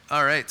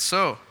All right,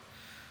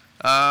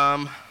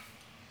 um,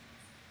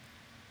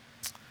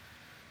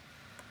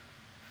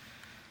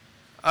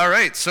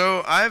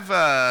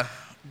 I've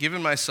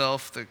given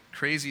myself the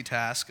crazy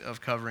task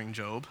of covering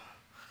Job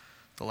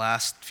the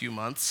last few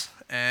months,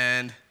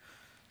 and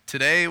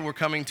today we're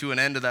coming to an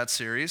end of that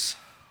series.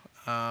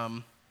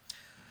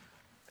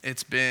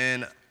 It's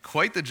been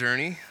quite the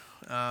journey.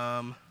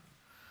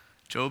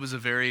 Job is a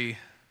very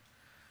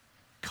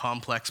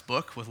complex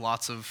book with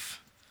lots of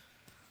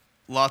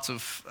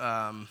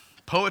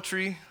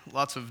poetry,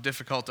 lots of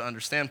difficult to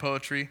understand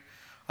poetry.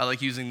 I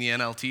like using the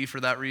NLT for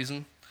that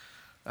reason.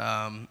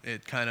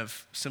 It kind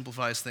of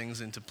simplifies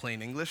things into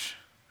plain English.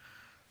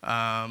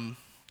 Plain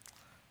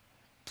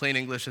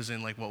English is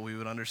in like what we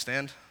would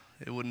understand.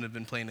 It wouldn't have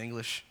been plain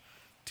English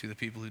to the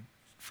people who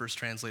first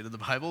translated the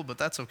Bible, but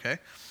that's okay.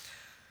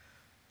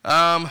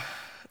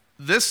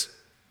 This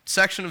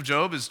section of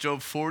Job is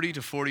Job 40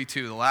 to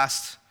 42, the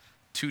last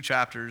two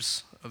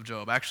chapters of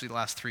Job. Actually, the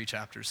last three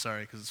chapters,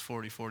 sorry, because it's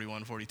 40,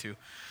 41, 42.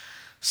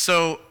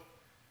 So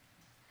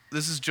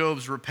this is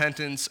Job's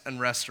repentance and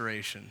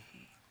restoration.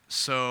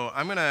 So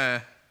I'm going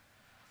to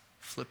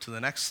flip to the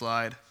next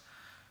slide.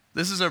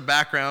 This is our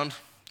background.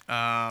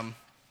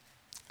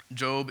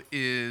 Job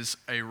is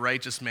a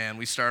righteous man.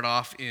 We start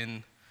off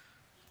in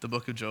the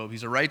book of Job.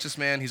 He's a righteous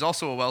man. He's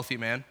also a wealthy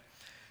man.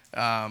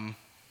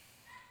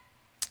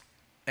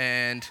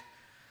 And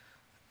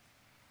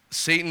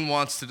Satan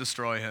wants to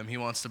destroy him. He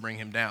wants to bring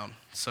him down.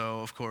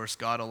 So, of course,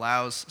 God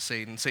allows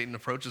Satan. Satan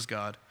approaches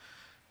God.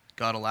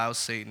 God allows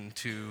Satan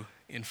to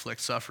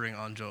inflict suffering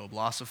on Job.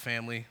 Loss of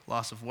family,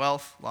 loss of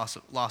wealth,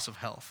 loss of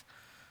health.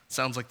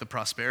 Sounds like the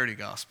prosperity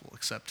gospel,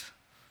 except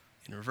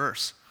in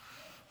reverse.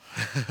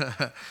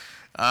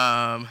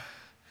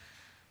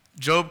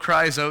 Job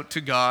cries out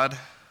to God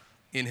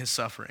in his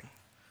suffering.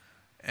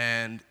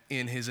 And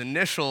in his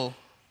initial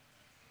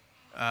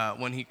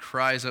when he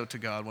cries out to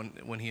God,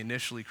 when he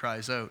initially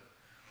cries out,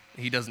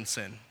 he doesn't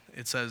sin.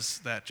 It says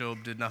that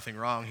Job did nothing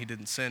wrong. He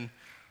didn't sin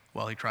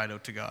while he cried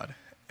out to God.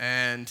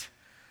 And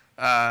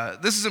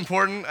this is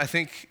important. I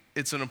think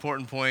it's an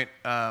important point.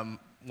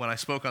 When I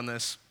spoke on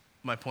this,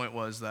 my point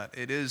was that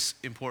it is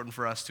important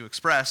for us to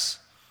express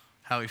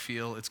how we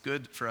feel. It's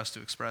good for us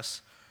to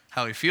express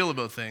how we feel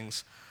about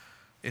things.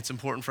 It's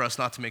important for us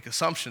not to make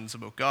assumptions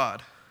about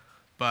God.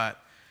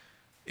 But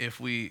if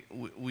we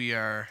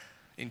are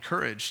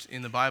encouraged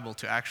in the Bible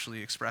to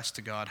actually express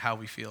to God how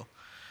we feel.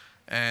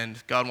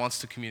 And God wants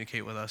to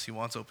communicate with us. He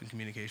wants open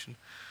communication.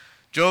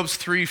 Job's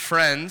three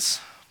friends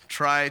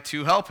try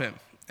to help him,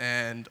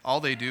 and all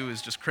they do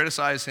is just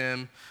criticize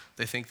him.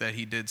 They think that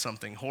he did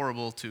something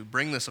horrible to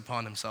bring this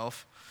upon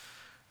himself,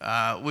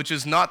 which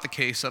is not the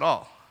case at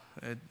all.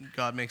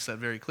 God makes that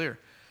very clear.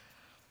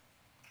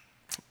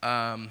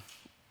 Job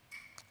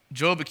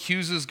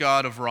accuses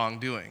God of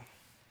wrongdoing.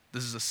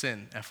 This is a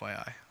sin,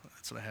 FYI.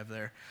 That's what I have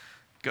there.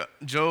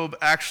 Job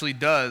actually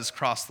does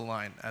cross the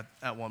line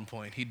at one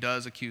point. He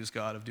does accuse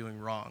God of doing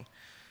wrong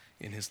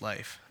in his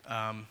life.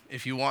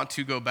 If you want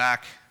to go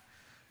back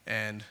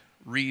and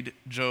read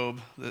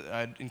Job,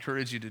 I'd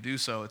encourage you to do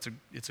so.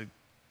 It's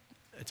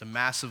a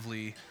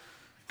massively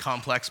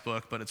complex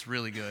book, but it's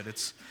really good.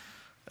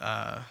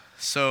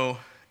 So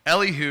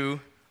Elihu,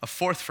 a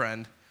fourth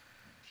friend,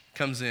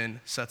 comes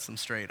in, sets them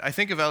straight. I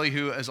think of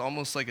Elihu as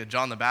almost like a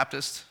John the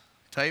Baptist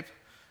type.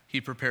 He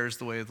prepares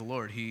the way of the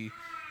Lord. He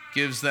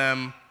gives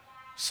them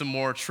some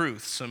more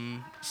truth,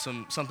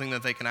 something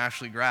that they can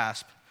actually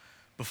grasp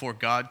before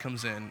God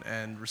comes in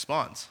and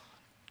responds.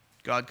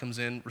 God comes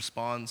in,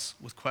 responds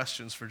with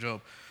questions for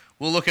Job.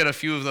 We'll look at a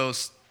few of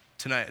those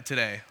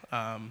today.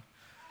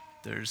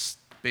 There's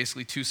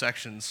basically two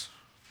sections,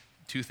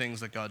 two things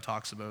that God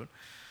talks about.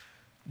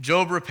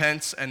 Job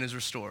repents and is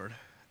restored,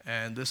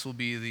 and this will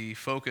be the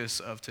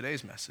focus of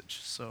today's message.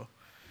 So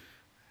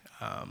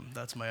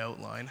that's my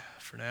outline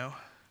for now.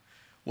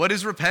 What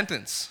is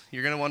repentance?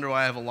 You're going to wonder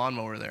why I have a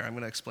lawnmower there. I'm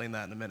going to explain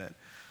that in a minute.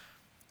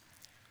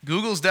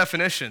 Google's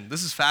definition,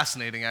 this is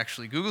fascinating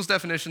actually. Google's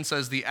definition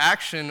says the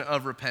action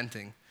of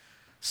repenting,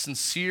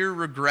 sincere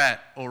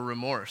regret or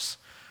remorse.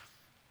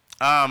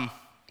 I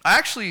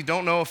actually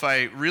don't know if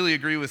I really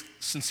agree with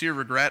sincere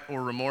regret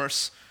or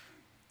remorse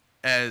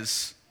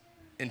as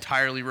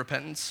entirely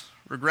repentance.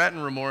 Regret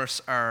and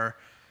remorse are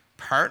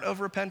part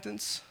of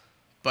repentance,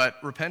 but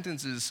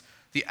repentance is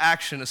the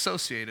action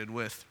associated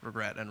with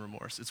regret and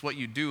remorse. It's what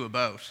you do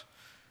about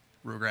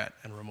regret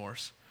and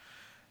remorse.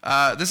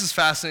 This is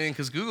fascinating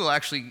because Google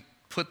actually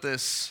put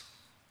this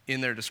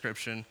in their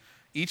description.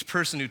 Each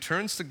person who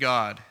turns to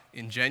God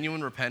in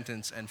genuine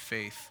repentance and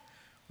faith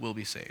will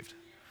be saved.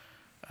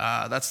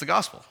 That's the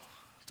gospel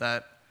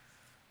that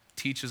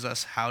teaches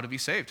us how to be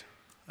saved.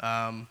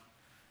 A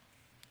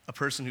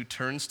person who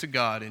turns to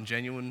God in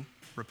genuine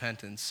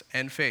repentance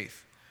and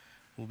faith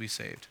will be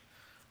saved.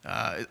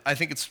 I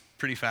think it's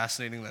pretty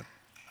fascinating that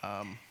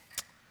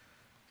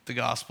the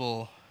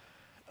gospel,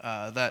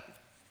 that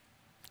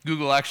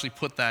Google actually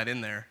put that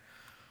in there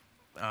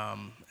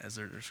as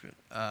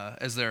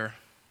their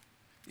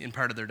in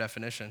part of their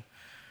definition.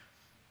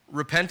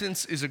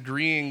 Repentance is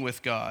agreeing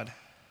with God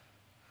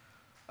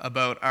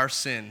about our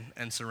sin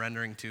and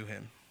surrendering to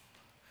him.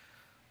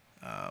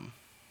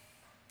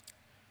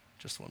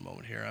 Just one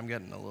moment here. I'm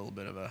getting a little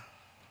bit of a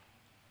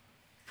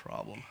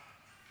problem.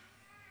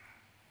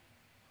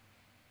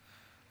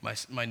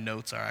 My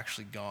notes are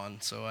actually gone,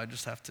 so I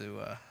just have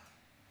to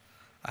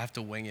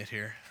wing it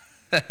here.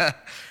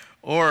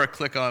 Or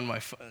click on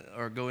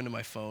or go into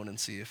my phone and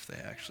see if they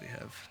actually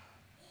have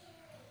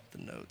the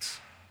notes.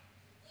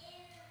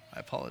 I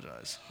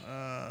apologize.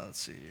 Let's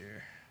see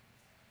here.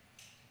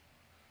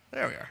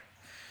 There we are.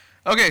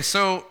 Okay,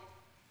 so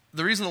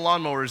the reason the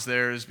lawnmower is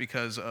there is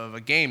because of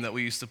a game that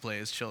we used to play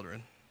as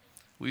children.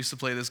 We used to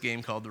play this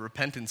game called the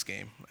Repentance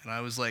game, and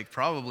I was like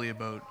probably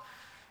about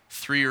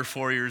 3 or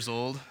 4 years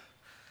old,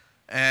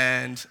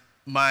 and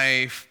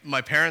my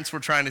parents were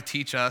trying to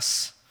teach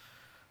us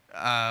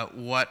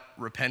what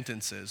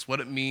repentance is, what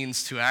it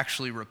means to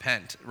actually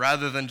repent,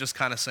 rather than just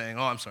kind of saying,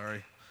 "Oh, I'm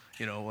sorry,"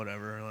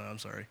 whatever, "I'm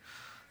sorry."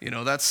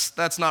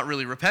 That's not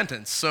really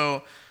repentance.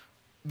 So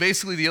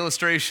basically the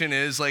illustration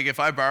is like if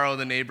I borrow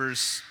the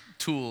neighbor's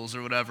tools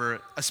or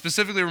whatever. I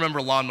specifically remember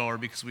a lawnmower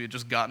because we had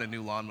just gotten a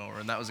new lawnmower,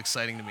 and that was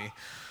exciting to me.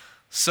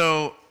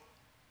 So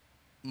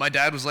my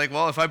dad was like,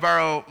 well, if I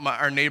borrow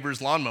our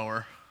neighbor's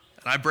lawnmower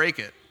and I break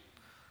it,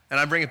 and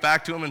I bring it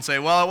back to him and say,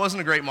 well, it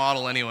wasn't a great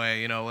model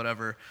anyway,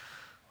 whatever,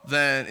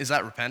 then is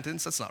that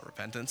repentance? That's not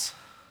repentance.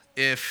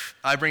 If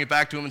I bring it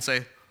back to him and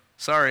say,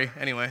 sorry,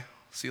 anyway,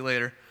 see you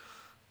later,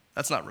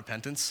 that's not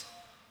repentance.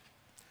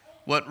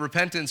 What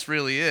repentance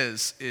really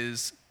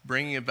is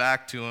bringing it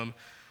back to him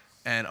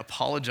and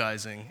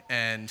apologizing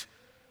and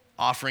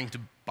offering to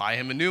buy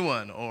him a new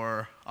one,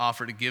 or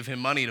offer to give him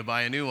money to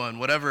buy a new one,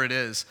 whatever it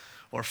is,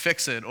 or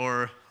fix it,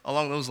 or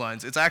along those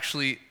lines. It's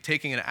actually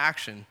taking an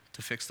action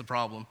to fix the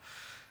problem.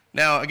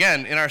 Now,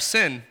 again, in our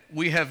sin,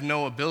 we have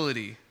no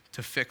ability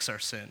to fix our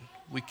sin.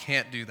 We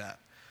can't do that.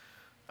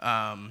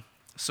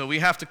 So we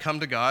have to come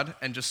to God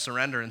and just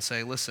surrender and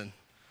say, listen,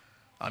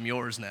 I'm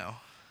yours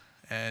now.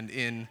 And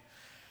in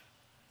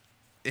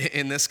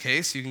this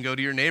case, you can go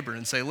to your neighbor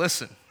and say,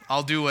 listen,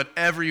 I'll do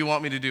whatever you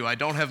want me to do. I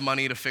don't have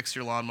money to fix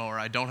your lawnmower.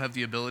 I don't have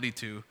the ability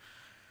to,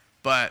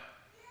 but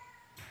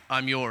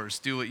I'm yours.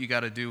 Do what you got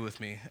to do with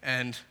me.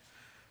 And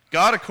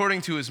God,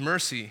 according to his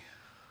mercy,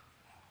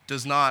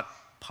 does not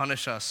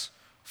punish us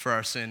for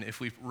our sin if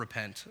we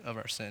repent of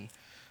our sin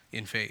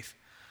in faith.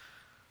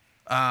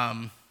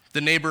 The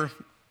neighbor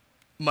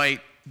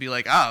might be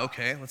like,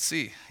 okay, let's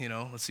see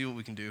what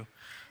we can do.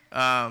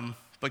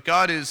 But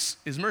God is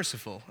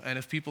merciful, and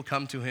if people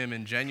come to him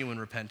in genuine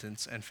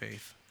repentance and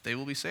faith, they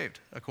will be saved,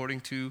 according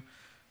to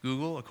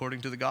Google,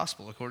 according to the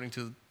gospel, according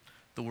to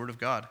the word of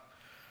God.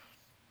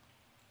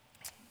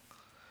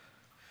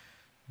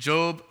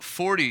 Job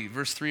 40,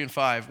 verse 3 and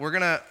 5.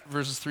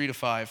 Verses 3 to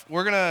 5.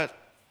 We're going to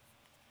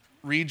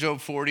read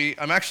Job 40.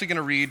 I'm actually going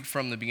to read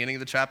from the beginning of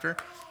the chapter.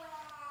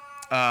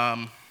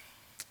 And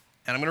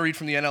I'm going to read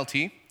from the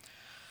NLT.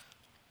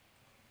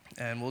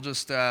 And we'll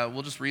just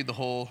read the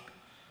whole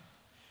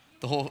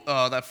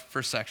that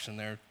first section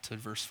there to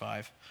verse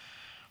 5.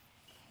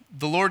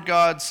 The Lord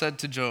God said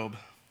to Job,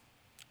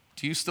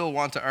 do you still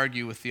want to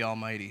argue with the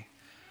Almighty?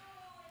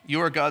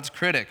 You are God's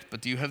critic, but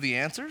do you have the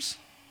answers?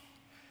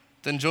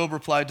 Then Job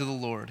replied to the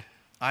Lord,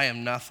 I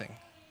am nothing.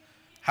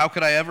 How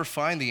could I ever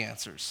find the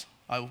answers?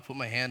 I will put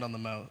my hand on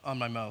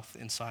my mouth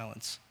in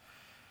silence.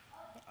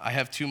 I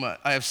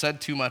have said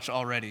too much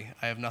already.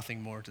 I have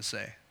nothing more to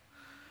say.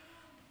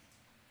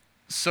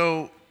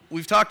 So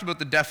we've talked about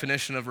the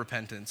definition of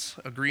repentance,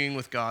 agreeing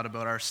with God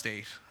about our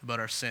state, about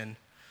our sin,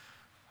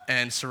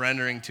 and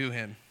surrendering to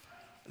him.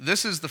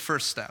 This is the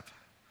first step.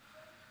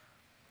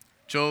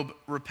 Job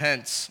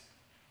repents.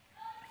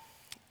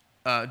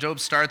 Job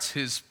starts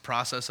his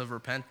process of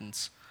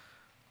repentance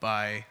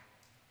by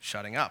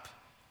shutting up.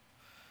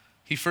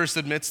 He first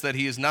admits that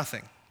he is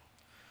nothing.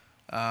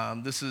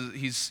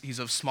 He's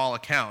of small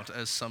account,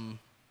 as some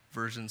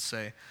versions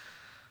say.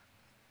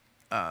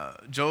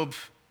 Job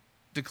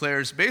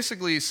declares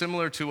basically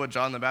similar to what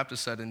John the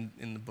Baptist said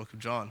in the book of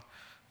John.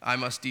 I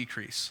must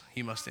decrease,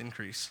 he must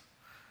increase.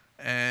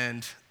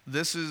 And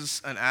this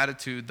is an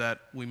attitude that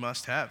we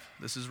must have.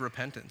 This is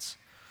repentance.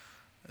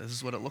 This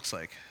is what it looks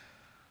like.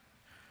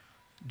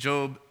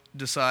 Job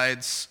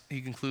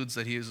concludes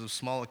that he is of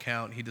small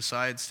account. He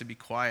decides to be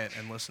quiet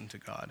and listen to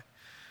God.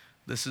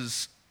 This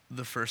is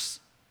the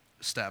first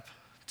step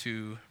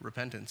to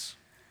repentance.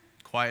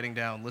 Quieting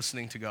down,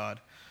 listening to God,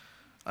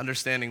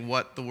 understanding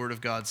what the Word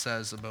of God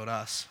says about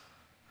us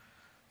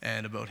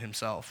and about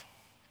himself.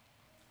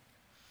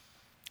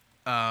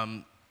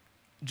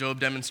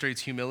 Job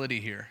demonstrates humility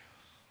here.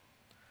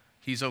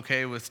 He's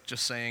okay with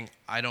just saying,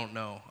 I don't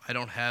know. I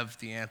don't have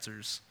the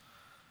answers.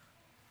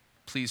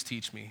 Please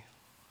teach me.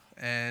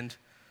 And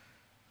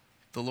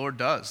the Lord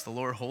does. The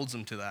Lord holds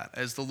him to that.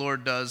 As the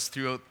Lord does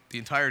throughout the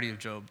entirety of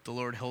Job, the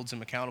Lord holds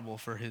him accountable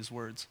for his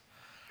words.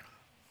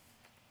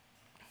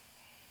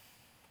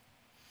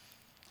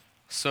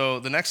 So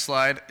the next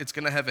slide, it's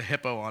going to have a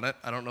hippo on it.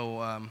 I don't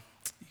know,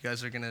 you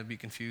guys are going to be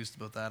confused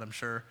about that, I'm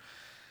sure.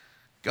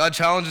 God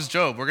challenges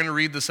Job. We're going to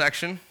read the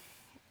section,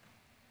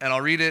 and I'll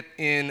read it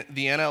in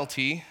the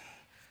NLT.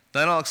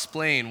 Then I'll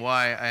explain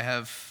why I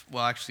have,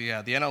 well, actually,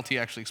 yeah, the NLT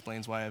actually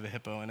explains why I have a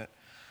hippo in it.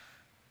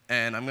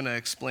 And I'm going to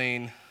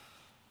explain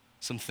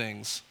some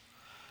things.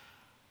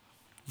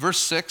 Verse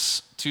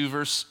 6 to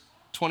verse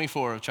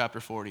 24 of chapter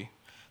 40.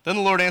 Then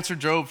the Lord answered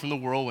Job from the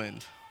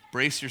whirlwind,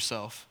 "Brace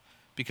yourself,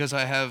 because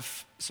I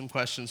have some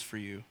questions for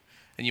you,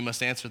 and you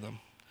must answer them.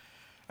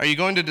 Are you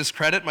going to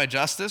discredit my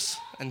justice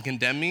and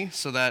condemn me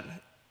so that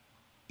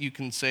you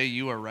can say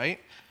you are right?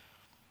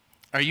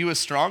 Are you as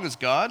strong as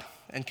God,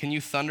 and can you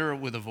thunder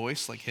with a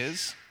voice like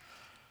his?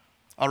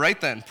 All right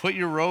then, put on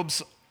your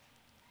robes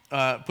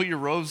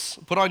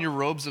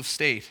of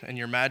state and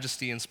your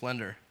majesty and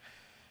splendor.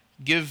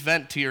 Give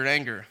vent to your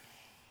anger.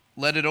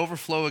 Let it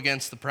overflow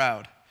against the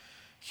proud.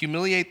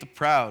 Humiliate the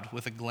proud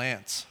with a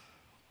glance.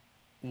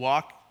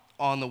 Walk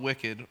on the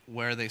wicked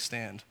where they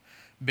stand.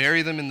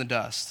 Bury them in the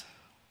dust.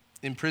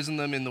 Imprison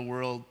them in the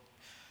world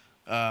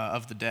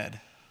of the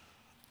dead.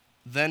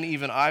 Then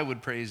even I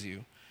would praise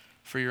you,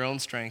 for your own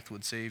strength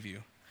would save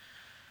you."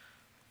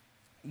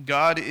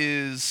 God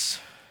is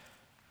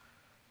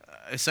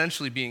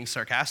essentially being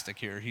sarcastic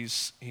here. He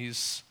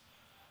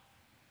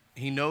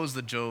knows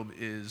that Job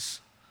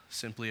is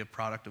simply a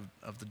product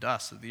of the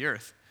dust of the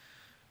earth.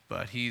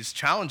 But he's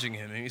challenging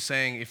him, and he's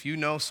saying, if you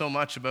know so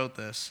much about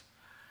this,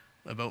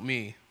 about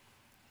me,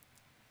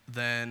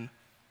 then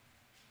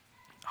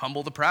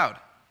humble the proud.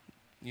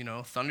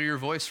 Thunder your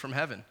voice from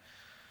heaven.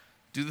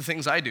 Do the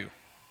things I do,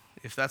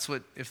 if that's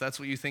what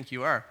you think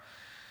you are.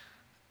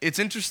 It's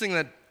interesting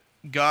that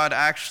God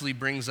actually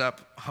brings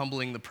up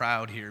humbling the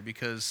proud here,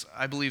 because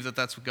I believe that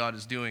that's what God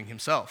is doing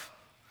himself.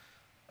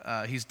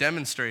 He's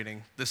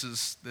demonstrating, this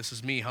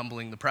is me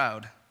humbling the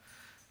proud,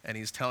 and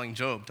he's telling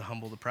Job to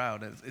humble the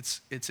proud.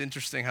 It's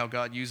interesting how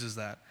God uses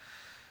that.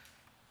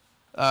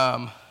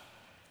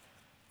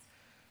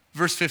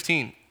 Verse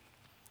 15,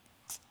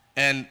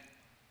 and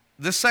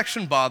this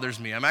section bothers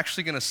me. I'm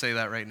actually going to say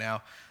that right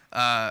now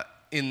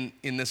in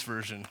this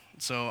version.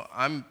 So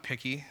I'm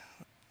picky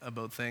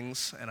about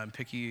things, and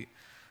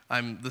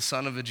I'm the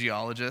son of a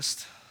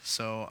geologist,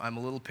 so I'm a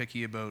little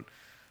picky about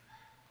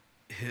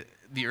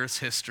the Earth's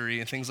history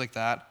and things like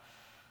that.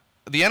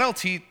 The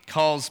NLT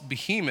calls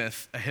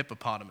behemoth a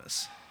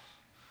hippopotamus.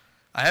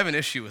 I have an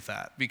issue with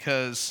that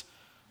because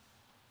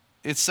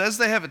it says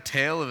they have a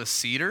tail of a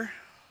cedar.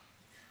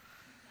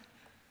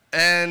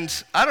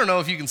 And I don't know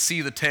if you can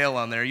see the tail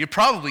on there. You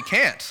probably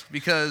can't,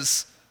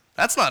 because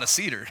that's not a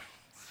cedar.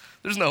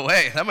 There's no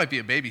way. That might be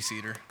a baby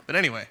cedar. But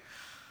anyway,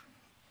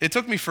 it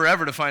took me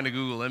forever to find a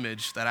Google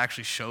image that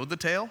actually showed the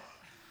tail.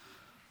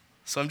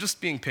 So I'm just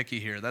being picky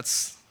here.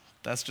 That's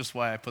just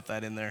why I put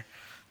that in there,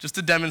 just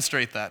to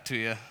demonstrate that to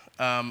you.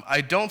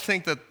 I don't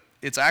think that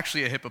it's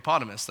actually a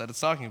hippopotamus that it's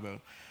talking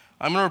about.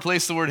 I'm going to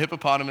replace the word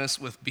hippopotamus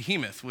with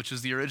behemoth, which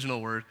is the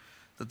original word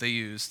that they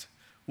used,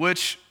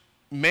 which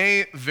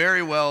may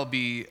very well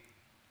be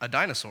a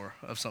dinosaur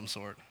of some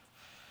sort,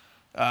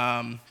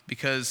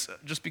 because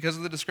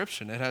of the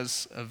description. It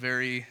has a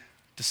very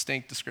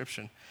distinct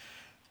description.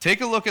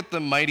 Take a look at the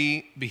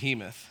mighty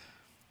behemoth.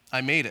 I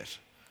made it,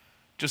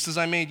 just as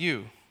I made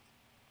you.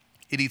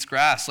 It eats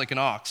grass like an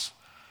ox.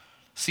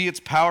 See its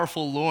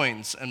powerful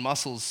loins and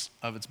muscles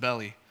of its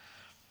belly.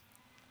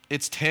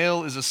 Its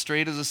tail is as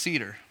straight as a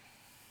cedar.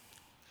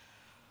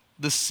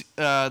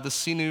 The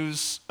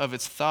sinews of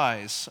its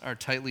thighs are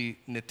tightly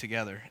knit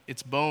together.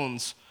 Its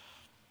bones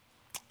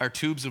are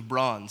tubes of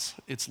bronze.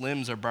 Its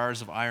limbs are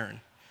bars of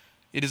iron.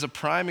 It is a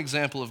prime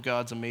example of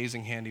God's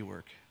amazing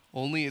handiwork.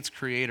 Only its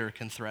creator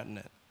can threaten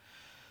it.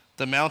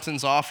 The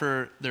mountains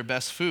offer their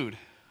best food,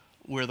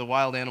 where the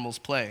wild animals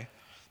play.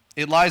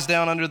 It lies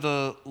down under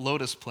the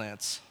lotus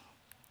plants,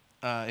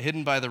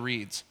 hidden by the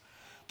reeds.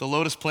 The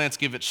lotus plants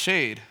give it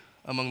shade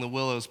among the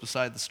willows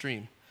beside the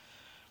stream.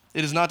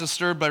 It is not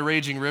disturbed by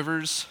raging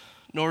rivers,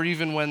 nor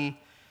even when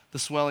the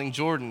swelling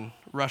Jordan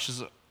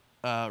rushes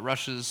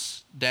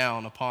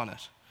down upon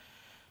it.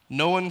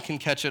 No one can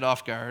catch it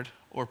off guard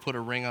or put a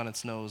ring on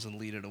its nose and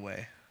lead it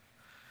away.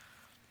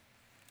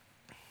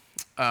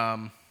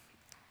 I'm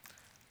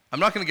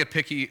not going to get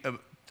picky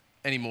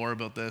anymore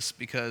about this,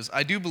 because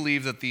I do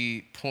believe that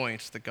the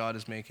point that God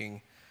is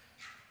making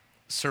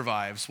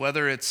survives,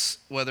 whether it's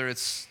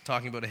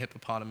talking about a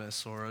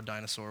hippopotamus or a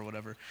dinosaur or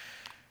whatever.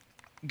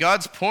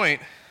 God's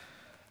point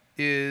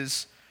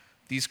is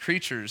these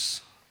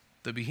creatures,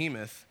 the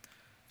behemoth,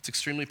 it's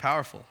extremely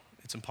powerful.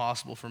 It's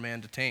impossible for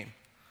man to tame.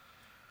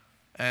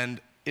 And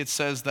it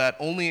says that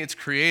only its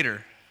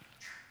creator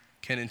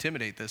can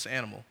intimidate this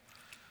animal.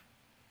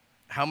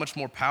 How much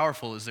more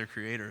powerful is their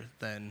creator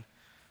than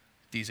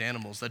these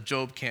animals that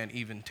Job can't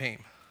even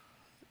tame?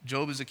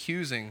 Job is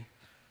accusing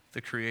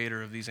the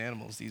creator of these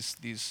animals,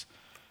 these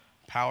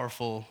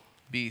powerful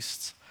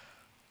beasts.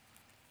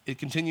 It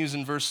continues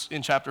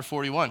in chapter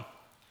 41.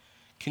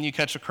 Can you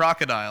catch a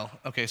crocodile?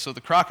 Okay, so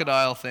the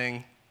crocodile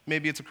thing,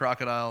 maybe it's a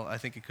crocodile. I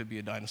think it could be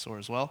a dinosaur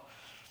as well.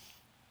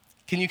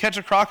 Can you catch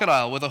a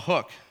crocodile with a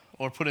hook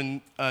or put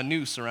a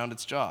noose around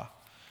its jaw?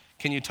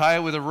 Can you tie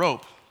it with a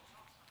rope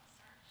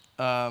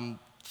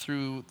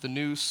through the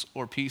noose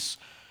or pierce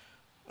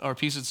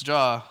its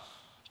jaw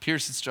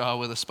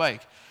with a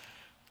spike?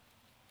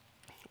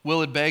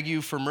 Will it beg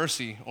you for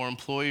mercy or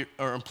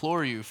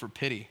implore you for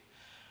pity?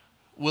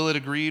 Will it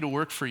agree to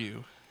work for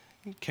you?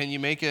 Can you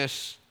make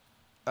it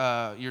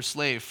your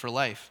slave for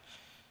life?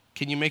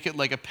 Can you make it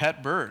like a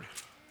pet bird?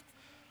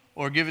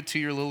 Or give it to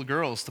your little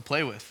girls to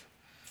play with?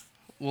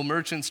 Will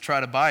merchants try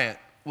to buy it?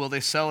 Will they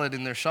sell it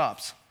in their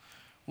shops?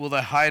 Will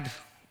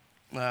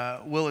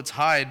its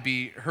hide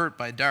be hurt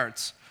by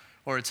darts,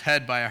 or its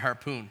head by a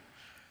harpoon?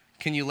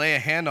 Can you lay a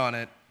hand on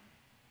it?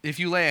 If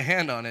you lay a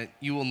hand on it,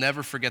 you will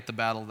never forget the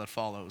battle that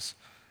follows,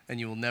 and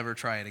you will never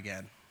try it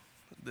again.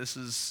 This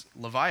is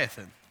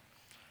Leviathan.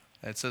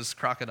 It says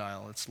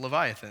crocodile. It's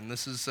Leviathan.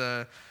 This is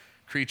a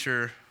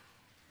creature.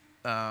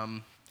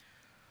 It's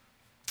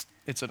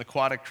an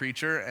aquatic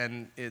creature,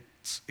 and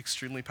it's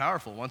extremely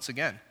powerful. Once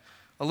again,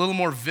 a little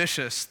more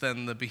vicious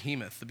than the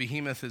behemoth. The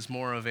behemoth is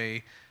more of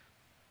a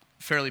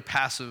fairly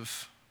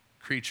passive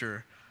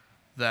creature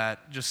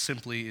that just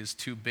simply is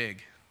too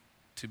big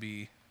to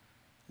be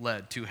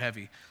led, too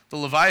heavy. The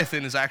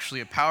Leviathan is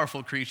actually a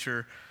powerful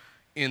creature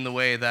in the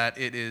way that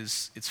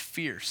it's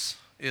fierce.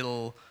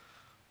 It'll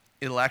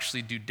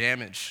actually do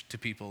damage to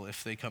people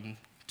if they come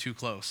too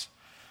close.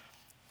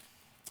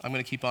 I'm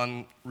going to keep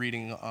on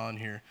reading on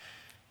here.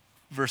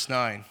 Verse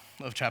 9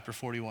 of chapter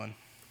 41.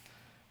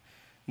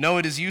 No,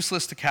 it is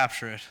useless to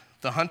capture it.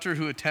 The hunter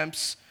who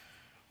attempts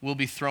will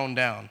be thrown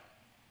down.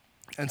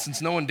 And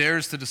since no one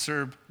dares to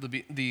disturb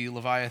the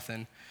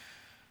Leviathan,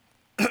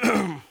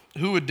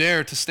 who would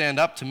dare to stand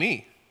up to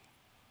me?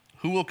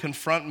 Who will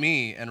confront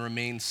me and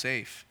remain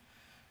safe?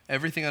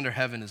 Everything under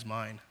heaven is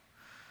mine.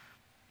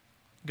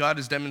 God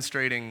is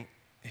demonstrating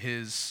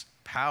his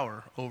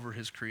power over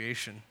his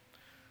creation.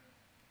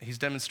 He's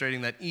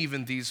demonstrating that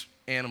even these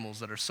animals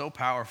that are so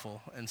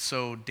powerful and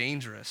so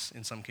dangerous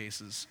in some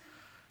cases,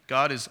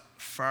 God is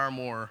far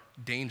more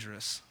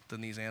dangerous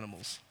than these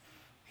animals.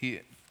 He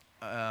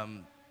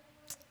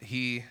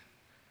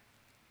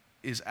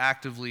is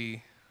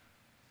actively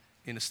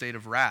in a state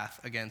of wrath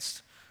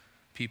against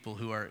people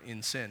who are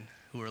in sin,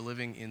 who are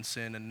living in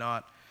sin and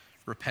not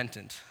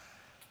repentant.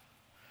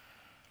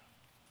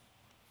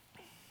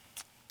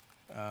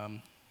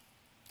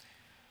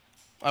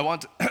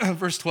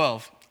 Verse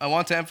 12, I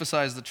want to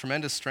emphasize the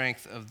tremendous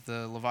strength of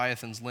the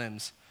Leviathan's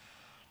limbs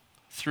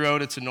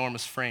throughout its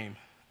enormous frame.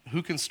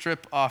 Who can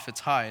strip off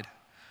its hide?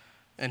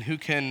 And who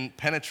can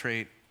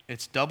penetrate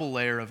its double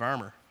layer of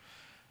armor?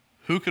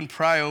 Who can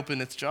pry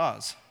open its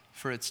jaws?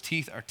 For its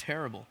teeth are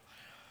terrible.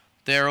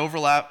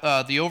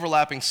 The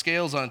overlapping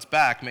scales on its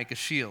back make a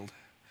shield.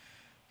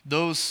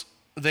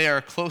 They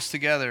are close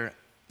together,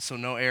 so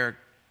no air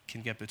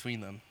can get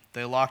between them.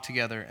 They lock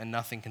together, and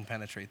nothing can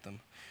penetrate them.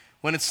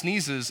 When it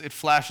sneezes, it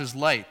flashes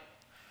light.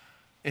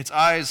 Its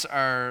eyes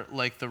are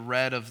like the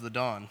red of the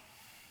dawn.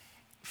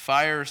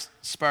 Fire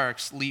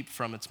sparks leap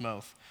from its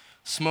mouth.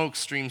 Smoke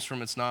streams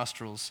from its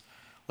nostrils,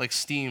 like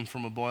steam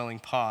from a boiling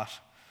pot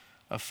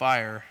of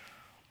fire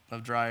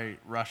of dry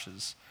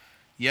rushes.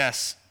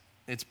 Yes,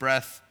 its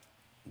breath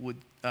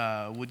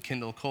would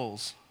kindle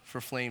coals,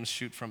 for flames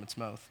shoot from its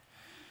mouth.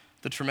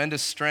 The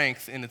tremendous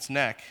strength in its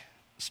neck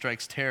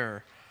strikes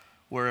terror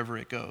wherever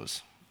it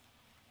goes.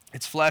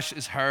 Its flesh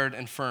is hard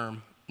and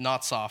firm,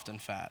 not soft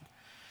and fat.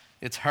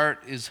 Its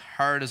heart is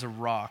hard as a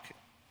rock,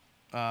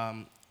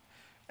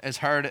 as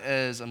hard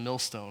as a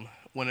millstone.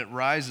 When it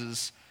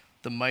rises,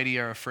 the mighty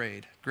are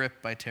afraid,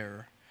 gripped by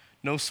terror.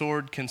 No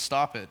sword can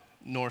stop it,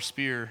 nor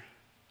spear,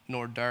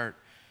 nor dart,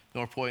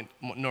 nor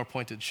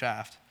pointed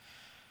shaft.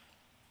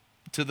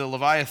 To the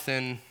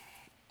Leviathan,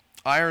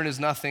 iron is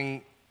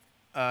nothing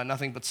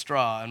but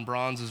straw, and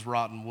bronze is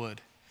rotten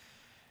wood.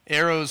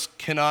 Arrows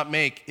cannot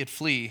make it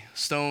flee.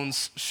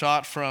 Stones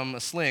shot from a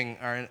sling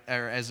are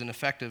as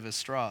ineffective as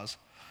straws.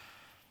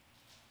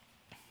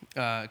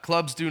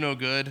 Clubs do no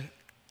good,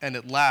 and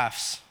it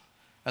laughs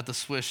at the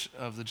swish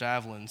of the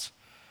javelins.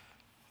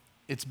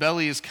 Its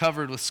belly is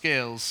covered with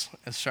scales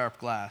as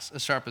sharp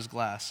as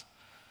glass.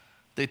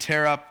 They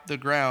tear up the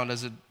ground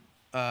as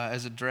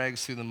it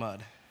drags through the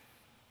mud.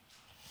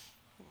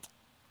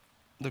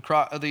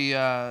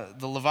 The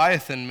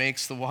Leviathan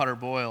makes the water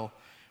boil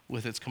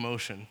with its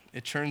commotion.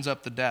 It churns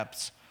up the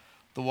depths.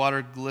 The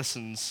water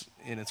glistens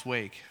in its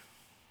wake.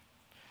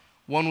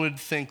 One would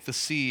think the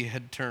sea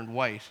had turned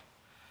white.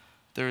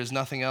 There is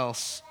nothing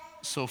else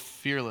so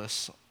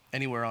fearless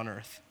anywhere on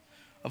earth.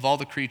 Of all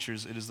the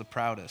creatures, it is the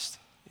proudest.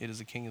 It is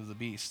the king of the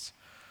beasts.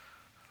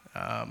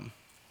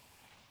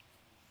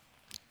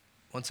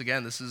 Once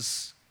again, this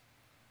is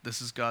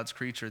God's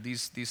creature.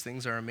 These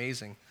things are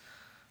amazing.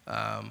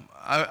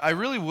 I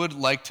really would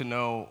like to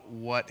know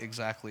what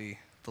exactly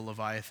the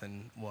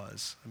Leviathan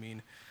was. I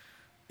mean,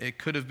 it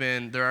could have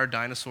been, there are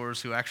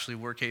dinosaurs who actually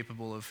were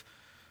capable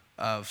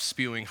of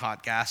spewing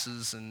hot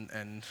gases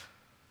and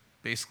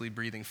basically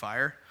breathing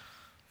fire.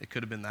 It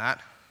could have been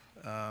that.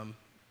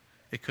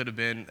 It could have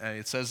been,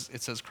 it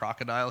says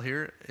crocodile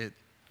here.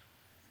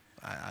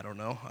 I don't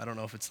know. I don't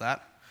know if it's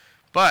that.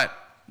 But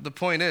the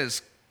point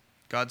is,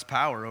 God's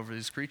power over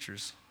these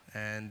creatures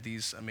and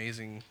these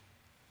amazing,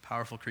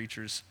 powerful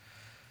creatures.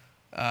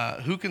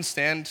 Who can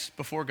stand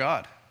before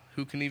God?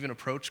 Who can even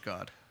approach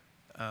God?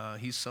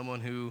 He's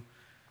someone who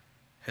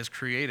has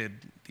created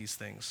these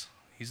things.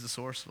 He's the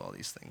source of all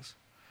these things.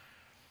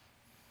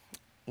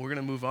 We're going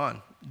to move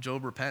on.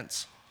 Job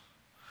repents.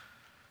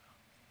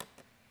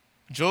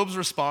 Job's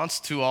response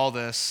to all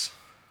this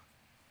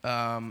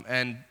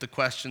and the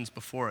questions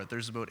before it,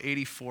 there's about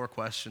 84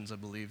 questions, I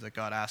believe, that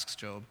God asks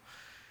Job.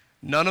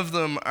 None of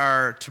them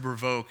are to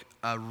provoke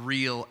a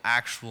real,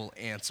 actual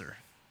answer.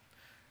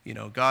 You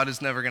know, God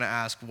is never going to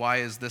ask, why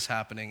is this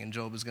happening? And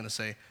Job is going to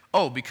say,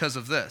 oh, because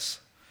of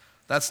this.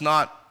 That's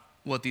not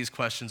what these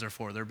questions are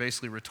for. They're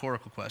basically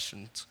rhetorical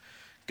questions.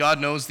 God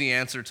knows the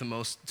answer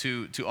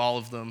to all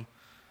of them,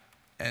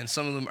 and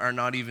some of them are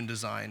not even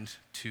designed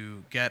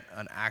to get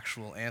an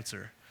actual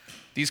answer.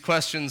 These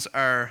questions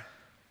are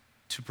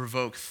to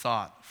provoke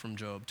thought from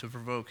Job, to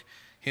provoke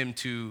him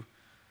to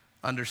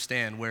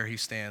understand where he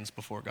stands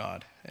before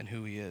God and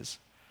who he is.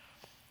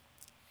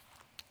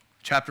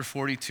 Chapter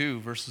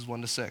 42, verses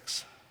 1 to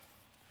 6.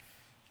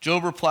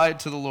 Job replied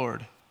to the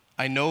Lord,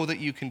 I know that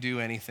you can do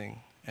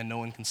anything, and no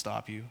one can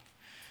stop you.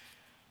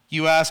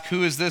 You ask,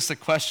 who is this that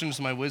questions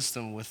my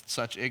wisdom with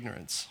such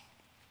ignorance?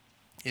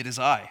 It is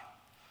I.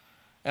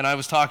 And I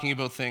was talking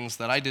about things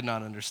that I did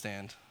not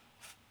understand,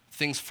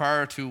 things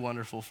far too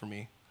wonderful for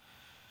me.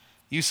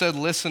 You said,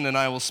 listen and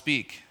I will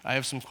speak. I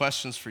have some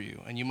questions for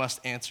you, and you must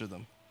answer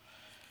them.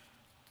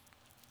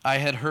 I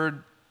had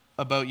heard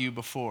about you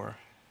before,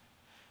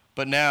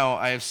 but now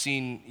I have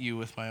seen you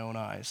with my own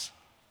eyes.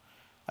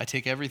 I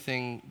take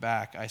everything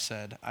back, I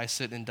said. I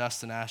sit in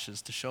dust and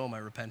ashes to show my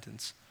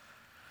repentance.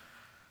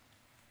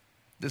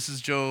 This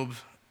is Job.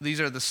 These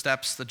are the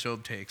steps that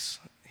Job takes.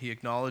 He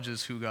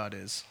acknowledges who God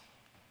is.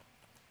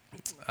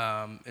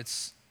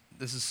 This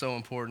is so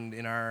important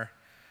in our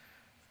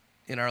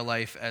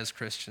life as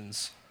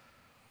Christians,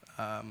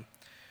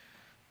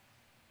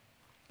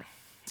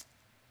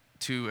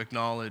 to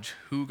acknowledge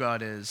who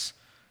God is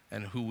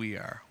and who we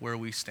are, where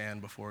we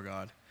stand before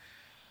God.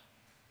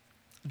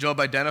 Job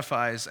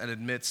identifies and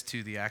admits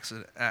to the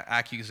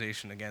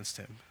accusation against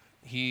him.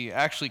 He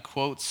actually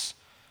quotes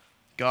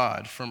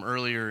God from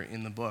earlier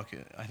in the book.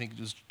 I think it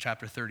was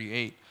chapter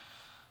 38,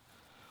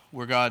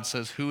 where God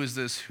says, who is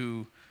this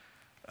who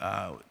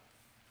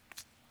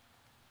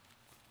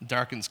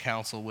darkens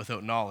counsel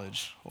without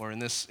knowledge? Or in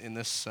the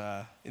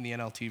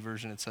NLT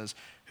version, it says,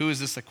 who is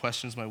this that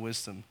questions my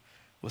wisdom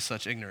with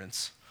such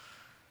ignorance?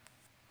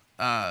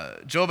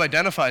 Job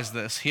identifies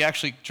this. He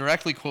actually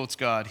directly quotes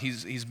God.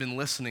 He's been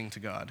listening to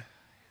God.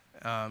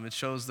 It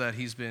shows that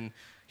he's been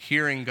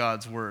hearing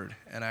God's word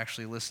and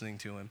actually listening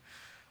to him.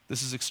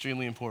 This is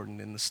extremely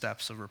important in the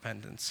steps of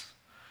repentance.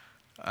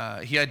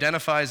 He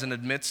identifies and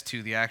admits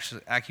to the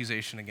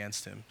accusation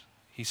against him.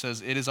 He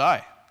says, it is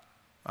I.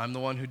 I'm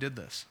the one who did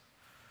this.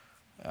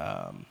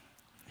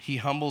 He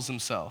humbles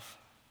himself.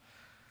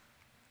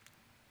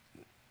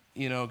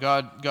 You know,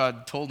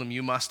 God told him,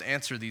 you must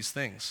answer these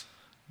things.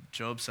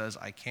 Job says,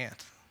 I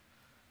can't.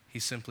 He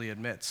simply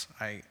admits,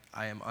 I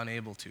am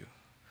unable to.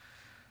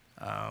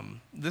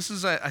 This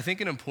is, I think,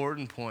 an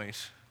important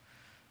point,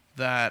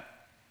 that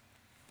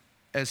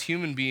as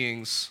human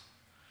beings,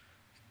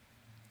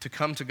 to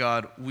come to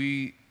God,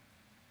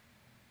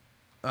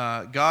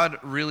 God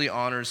really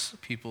honors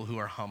people who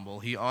are humble.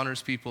 He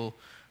honors people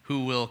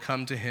who will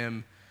come to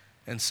him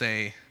and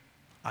say,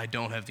 I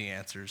don't have the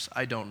answers.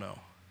 I don't know.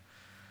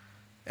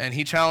 And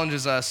he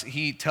challenges us.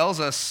 He tells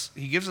us,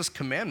 he gives us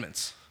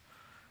commandments.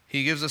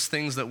 He gives us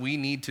things that we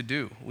need to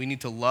do. We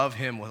need to love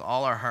him with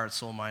all our heart,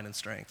 soul, mind, and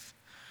strength.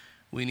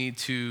 We need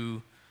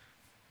to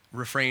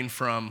refrain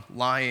from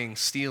lying,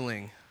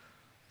 stealing,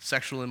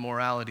 sexual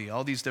immorality,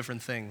 all these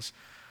different things.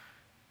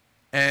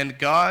 And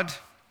God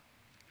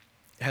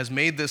has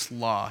made this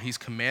law. He's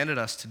commanded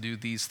us to do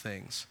these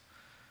things,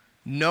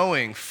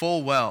 knowing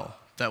full well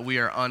that we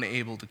are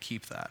unable to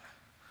keep that.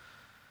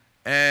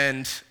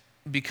 And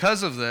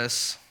because of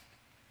this,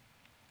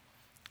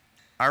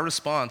 our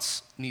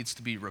response needs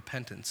to be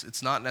repentance.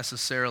 It's not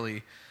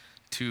necessarily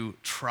to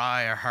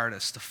try our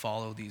hardest to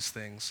follow these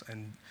things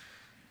and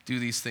do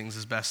these things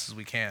as best as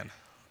we can.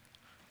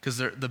 Because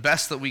the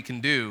best that we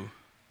can do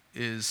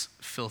is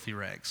filthy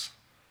rags.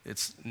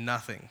 It's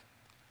nothing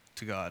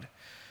to God.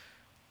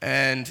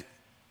 And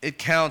it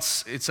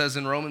counts, it says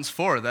in Romans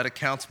 4, that it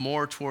counts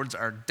more towards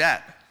our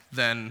debt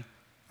than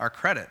our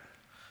credit.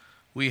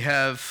 We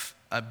have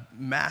a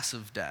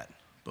massive debt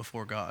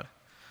before God.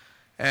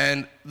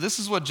 And this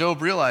is what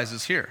Job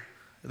realizes here.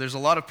 There's a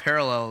lot of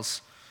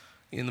parallels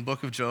in the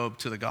book of Job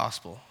to the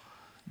gospel.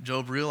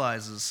 Job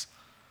realizes,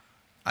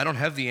 I don't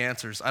have the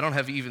answers. I don't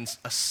have even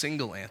a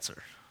single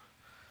answer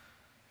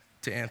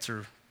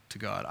to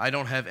God. I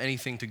don't have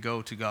anything to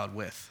go to God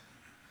with.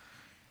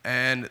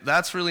 And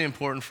that's really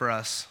important for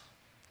us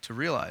to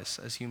realize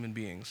as human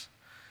beings.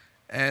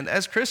 And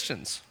as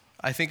Christians,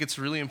 I think it's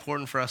really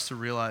important for us to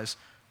realize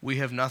we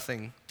have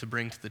nothing to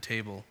bring to the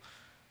table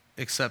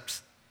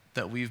except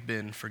that we've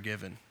been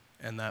forgiven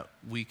and that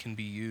we can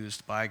be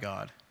used by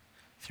God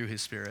through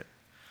his Spirit.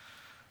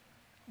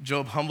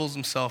 Job humbles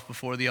himself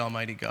before the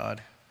Almighty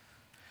God.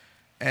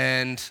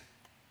 And,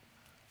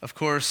 of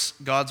course,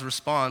 God's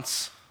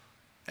response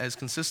as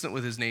consistent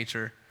with his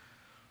nature,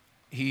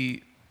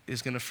 he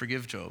is going to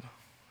forgive Job.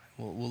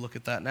 We'll look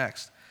at that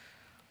next.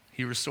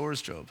 He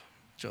restores Job.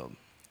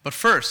 But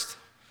first,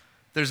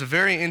 there's a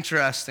very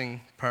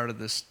interesting part of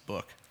this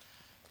book.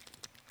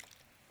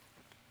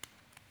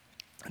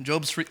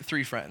 Job's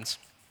three friends.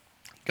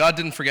 God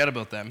didn't forget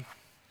about them.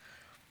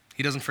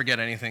 He doesn't forget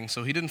anything,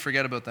 so he didn't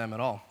forget about them at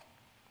all.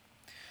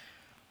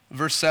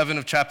 Verse 7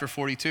 of chapter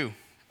 42.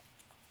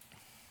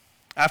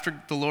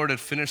 After the Lord had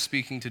finished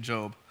speaking to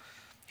Job,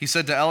 he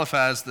said to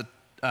Eliphaz the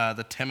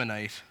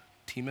Temanite,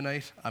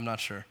 I'm not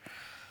sure,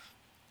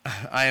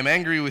 I am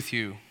angry with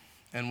you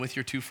and with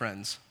your two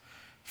friends,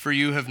 for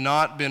you have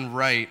not been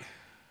right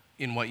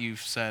in what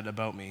you've said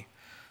about me,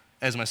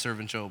 as my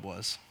servant Job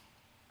was.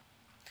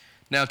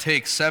 Now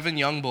take 7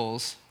 young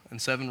bulls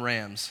and 7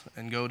 rams,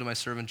 and go to my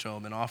servant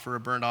Job and offer a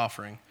burnt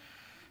offering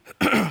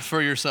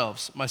for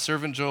yourselves. My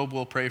servant Job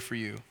will pray for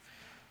you.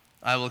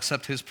 I will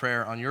accept his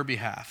prayer on your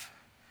behalf.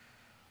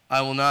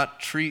 I will not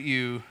treat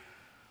you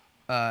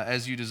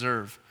as you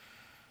deserve,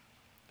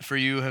 for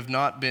you have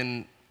not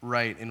been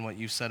right in what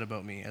you said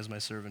about me, as my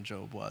servant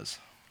Job was.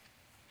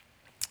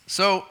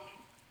 So,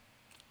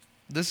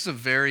 this is a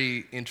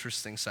very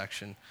interesting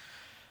section.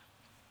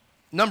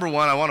 Number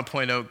one, I want to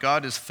point out,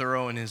 God is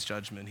thorough in his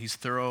judgment. He's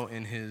thorough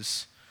in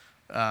his,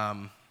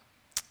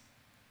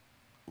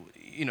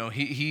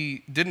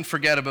 he didn't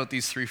forget about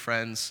these 3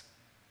 friends,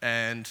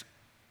 and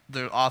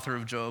the author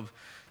of Job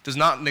does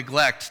not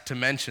neglect to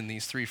mention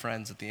these 3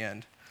 friends at the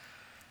end.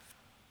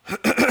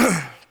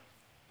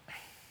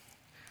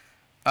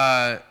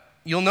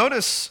 You'll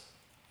notice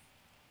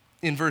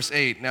in verse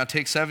 8, now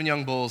take 7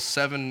 young bulls,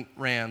 7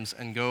 rams,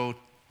 and go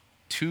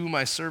to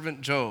my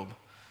servant Job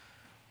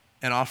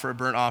and offer a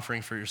burnt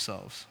offering for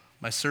yourselves.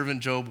 My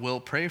servant Job will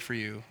pray for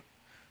you,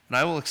 and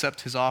I will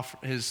accept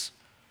his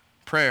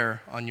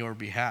prayer on your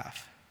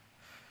behalf.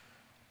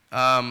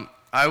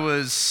 I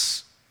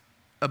was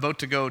about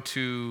to go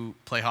to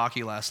play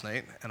hockey last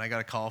night, and I got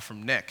a call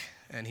from Nick,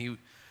 and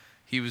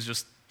he was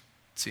just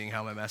seeing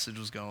how my message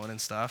was going and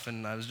stuff,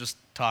 and I was just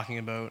talking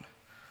about,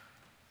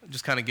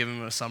 just kind of giving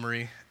him a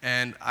summary,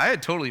 and I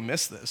had totally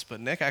missed this, but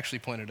Nick actually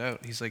pointed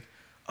out, he's like,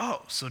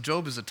 oh, so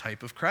Job is a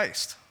type of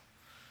Christ.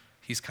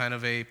 He's kind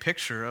of a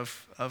picture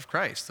of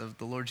Christ, of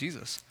the Lord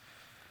Jesus.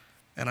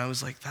 And I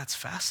was like, that's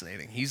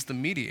fascinating. He's the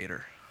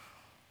mediator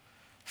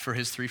for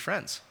his 3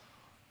 friends.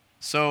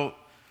 So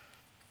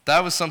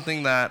that was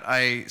something that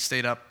I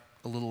stayed up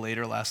a little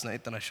later last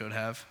night than I should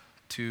have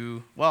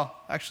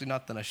actually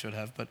not than I should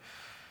have, but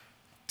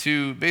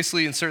to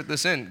basically insert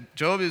this in.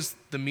 Job is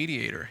the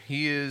mediator.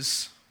 He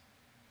is,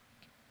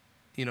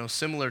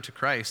 similar to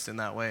Christ in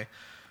that way.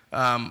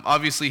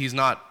 Obviously, he's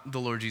not the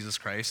Lord Jesus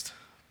Christ,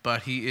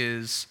 but he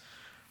is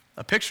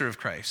a picture of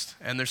Christ.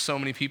 And there's so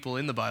many people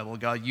in the Bible.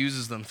 God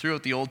uses them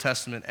throughout the Old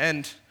Testament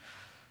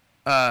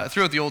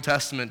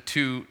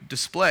to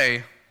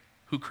display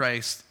who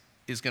Christ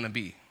is going to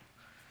be.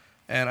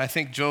 And I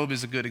think Job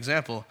is a good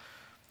example.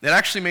 It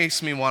actually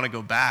makes me want to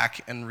go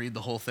back and read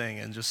the whole thing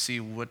and just see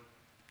what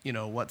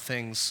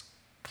things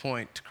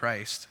point to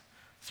Christ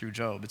through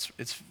Job.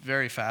 It's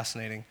very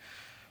fascinating.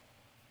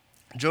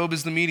 Job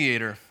is the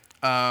mediator.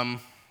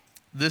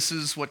 This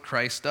is what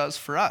Christ does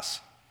for us.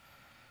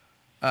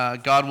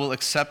 God will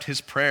accept his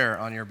prayer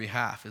on your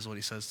behalf, is what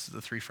he says to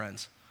the 3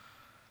 friends.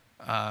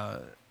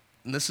 And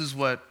this is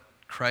what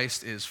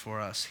Christ is for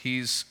us.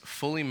 He's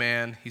fully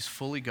man, he's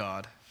fully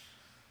God.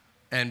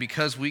 And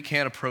because we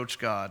can't approach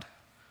God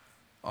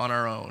on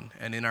our own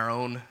and in our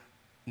own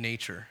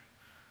nature,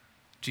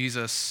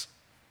 Jesus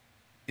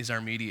is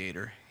our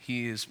mediator.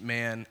 He is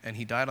man, and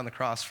he died on the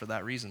cross for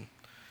that reason,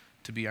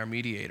 to be our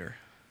mediator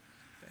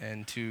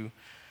and to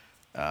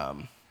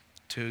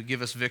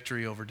give us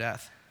victory over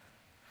death.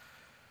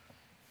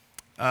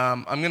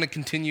 I'm going to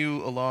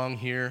continue along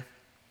here.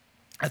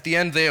 At the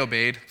end, they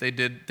obeyed. They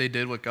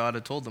did what God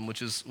had told them,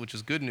 which is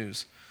good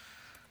news.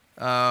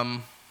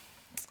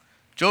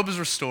 Job is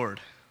restored.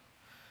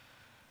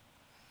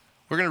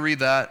 We're going to read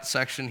that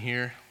section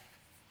here.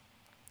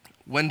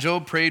 When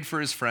Job prayed for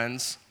his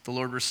friends, the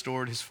Lord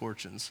restored his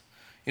fortunes.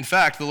 In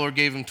fact, the Lord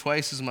gave him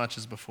twice as much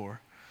as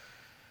before.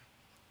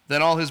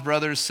 Then all his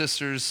brothers,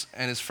 sisters,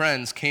 and his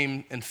friends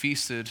came and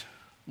feasted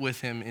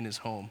with him in his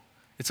home.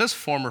 It says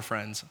former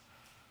friends.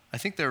 I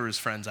think they were his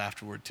friends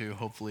afterward too,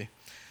 hopefully.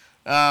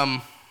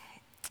 And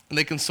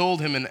they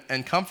consoled him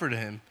and comforted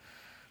him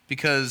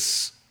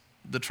because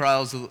of the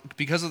trials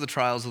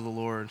of the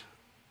Lord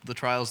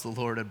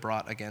had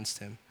brought against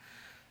him.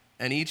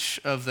 And each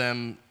of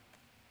them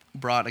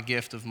brought a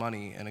gift of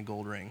money and a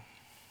gold ring.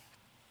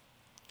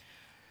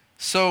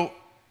 So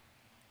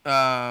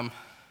the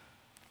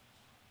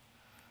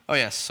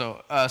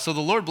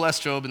Lord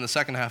blessed Job in the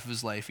second half of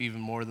his life even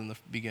more than the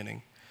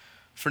beginning.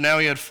 For now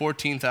he had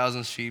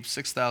 14,000 sheep,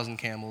 6,000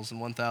 camels,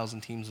 and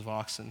 1,000 teams of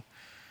oxen,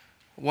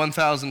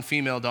 1,000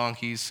 female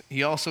donkeys.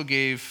 He also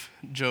gave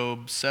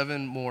Job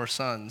 7 more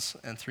sons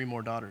and 3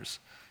 more daughters.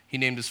 He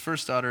named his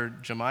first daughter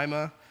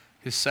Jemimah,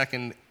 his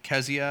second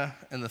Keziah,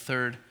 and the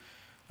third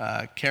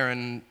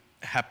Karen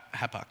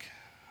Hapuk.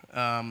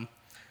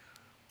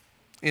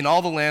 In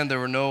all the land there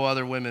were no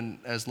other women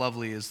as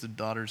lovely as the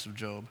daughters of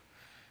Job,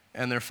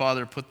 and their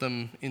father put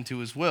them into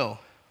his will,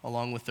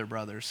 along with their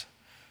brothers.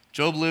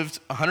 Job lived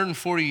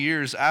 140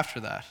 years after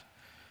that,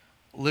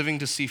 living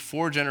to see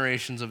 4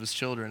 generations of his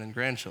children and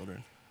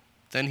grandchildren.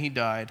 Then he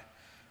died,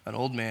 an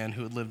old man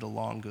who had lived a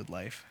long, good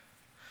life.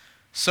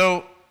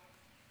 So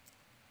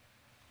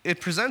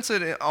it presents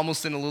it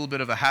almost in a little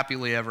bit of a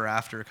happily ever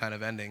after kind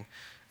of ending.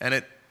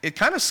 And it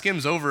kind of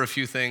skims over a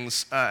few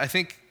things. I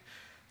think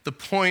the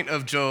point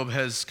of Job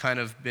has kind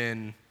of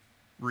been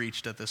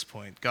reached at this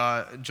point.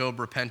 Job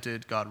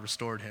repented, God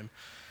restored him,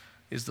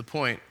 is the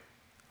point.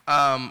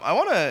 I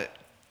want to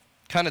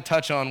kind of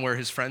touch on where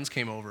his friends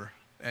came over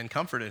and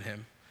comforted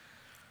him.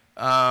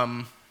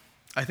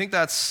 I think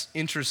that's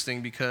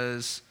interesting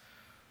because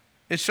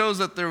it shows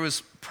that there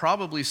was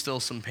probably still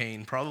some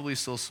pain, probably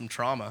still some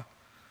trauma,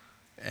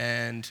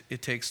 and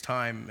it takes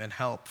time and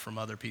help from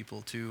other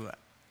people to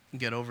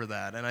get over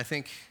that. And I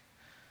think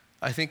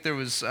there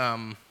was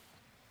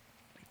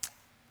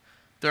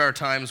there are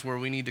times where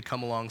we need to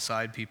come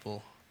alongside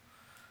people,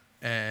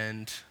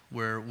 and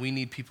where we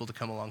need people to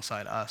come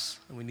alongside us,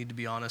 and we need to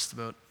be honest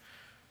about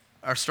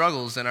our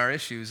struggles and our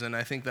issues, and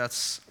I think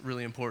that's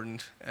really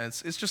important. And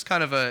it's just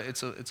kind of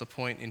a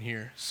point in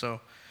here.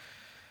 So,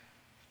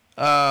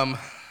 all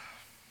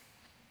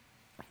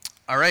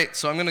right.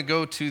 So I'm going to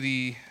go to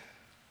the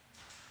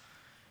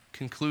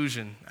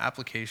conclusion,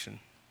 application.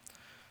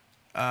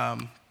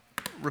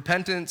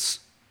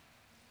 Repentance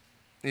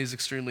is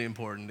extremely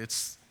important.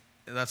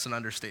 That's an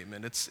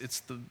understatement.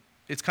 It's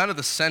kind of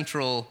the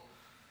central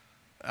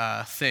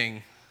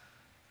thing.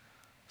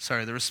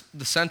 Sorry,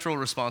 the central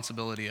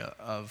responsibility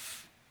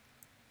of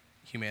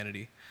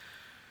humanity.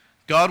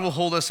 God will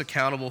hold us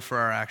accountable for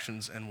our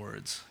actions and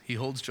words. He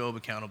holds Job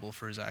accountable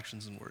for his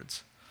actions and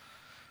words.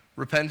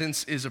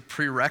 Repentance is a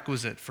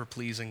prerequisite for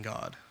pleasing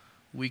God.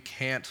 We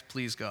can't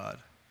please God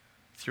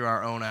through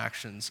our own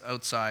actions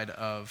outside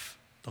of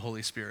the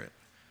Holy Spirit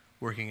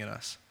working in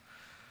us.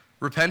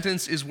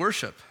 Repentance is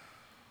worship.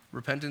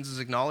 Repentance is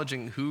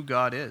acknowledging who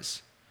God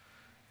is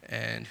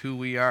and who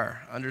we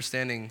are,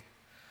 understanding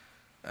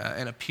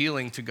and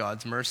appealing to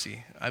God's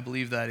mercy. I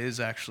believe that is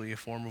actually a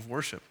form of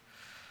worship.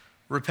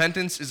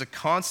 Repentance is a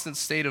constant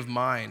state of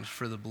mind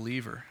for the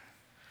believer.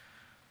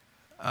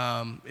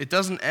 It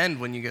doesn't end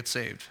when you get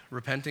saved.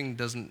 Repenting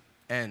doesn't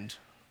end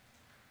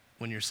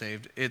when you're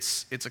saved.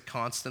 It's a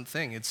constant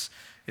thing. It's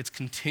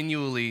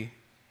continually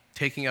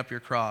taking up your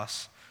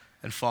cross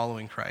and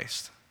following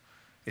Christ.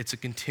 It's a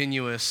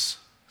continuous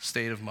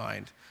state of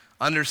mind,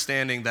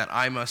 understanding that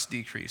I must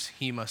decrease,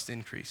 he must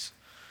increase.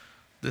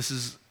 This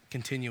is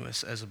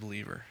continuous as a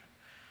believer.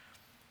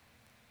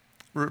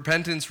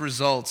 Repentance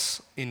results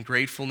in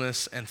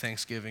gratefulness and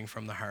thanksgiving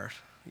from the heart.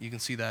 You can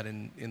see that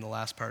in the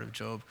last part of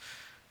Job.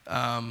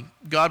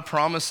 God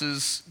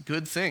promises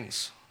good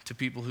things to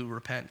people who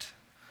repent.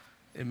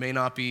 It may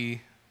not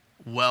be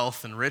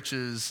wealth and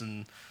riches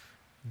and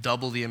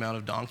double the amount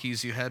of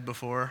donkeys you had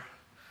before,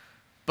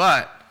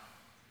 but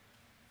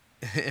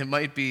it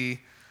might be,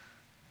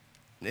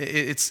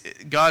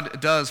 God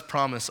does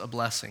promise a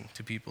blessing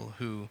to people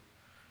who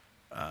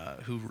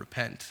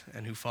repent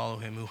and who follow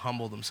him, who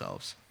humble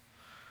themselves.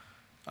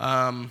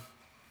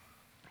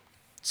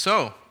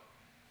 So,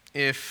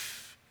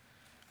 if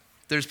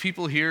there's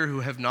people here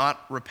who have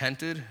not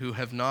repented, who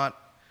have not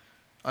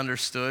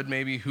understood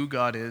maybe who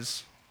God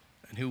is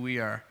and who we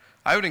are,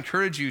 I would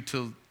encourage you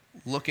to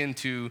look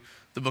into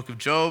the book of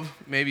Job,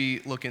 maybe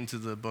look into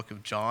the book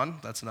of John.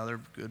 That's another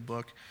good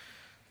book.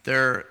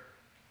 Where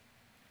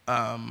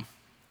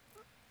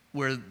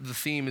the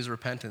theme is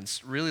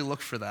repentance. Really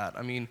look for that.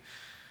 I mean,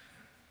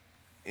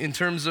 in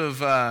terms of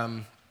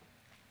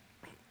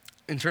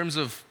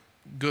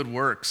good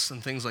works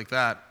and things like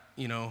that,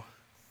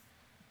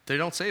 they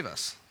don't save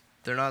us.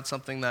 They're not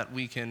something that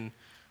we can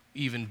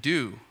even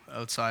do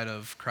outside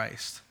of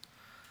Christ.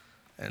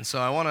 And so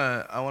I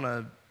want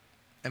to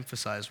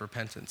emphasize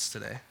repentance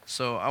today.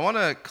 So I want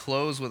to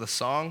close with a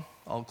song.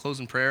 I'll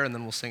close in prayer and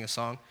then we'll sing a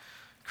song.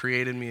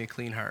 Create in me a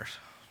clean heart.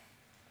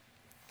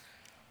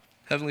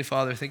 Heavenly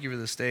Father, thank you for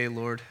this day,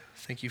 Lord.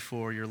 Thank you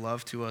for your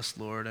love to us,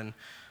 Lord, and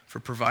for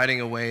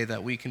providing a way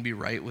that we can be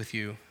right with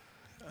you.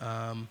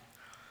 I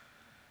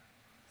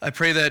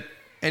pray that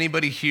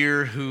anybody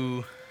here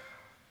who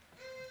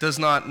does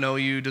not know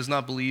you, does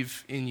not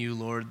believe in you,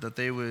 Lord, that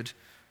they would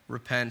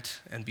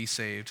repent and be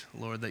saved,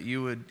 Lord, that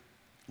you would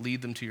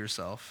lead them to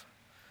yourself,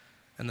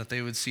 and that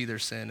they would see their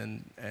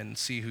sin and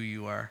see who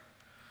you are.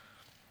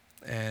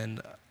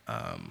 And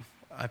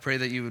I pray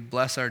that you would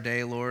bless our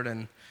day, Lord,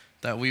 and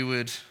that we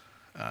would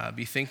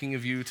be thinking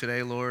of you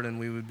today, Lord, and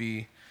we would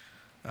be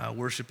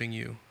worshiping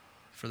you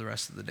for the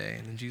rest of the day.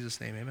 And in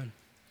Jesus' name, amen.